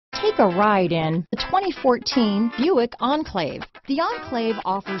Take a ride in the 2014 Buick Enclave. The Enclave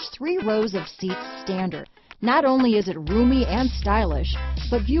offers 3 rows of seats standard. Not only is it roomy and stylish,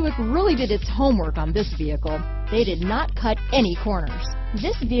 but Buick really did its homework on this vehicle. They did not cut any corners.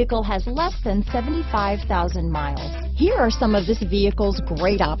 This vehicle has less than 75,000 miles. Here are some of this vehicle's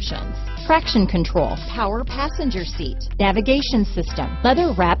great options: traction control, power passenger seat, navigation system,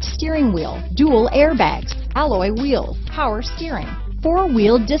 leather-wrapped steering wheel, dual airbags, alloy wheels, power steering,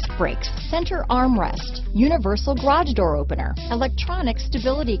 4-wheel disc brakes, center armrest, universal garage door opener, electronic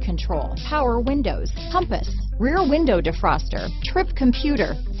stability control, power windows, compass, rear window defroster, trip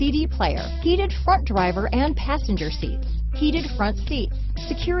computer, CD player, heated front driver and passenger seats, heated front seats,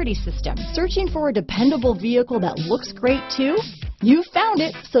 security system. Searching for a dependable vehicle that looks great too? You found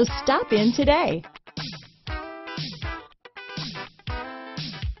it, so stop in today.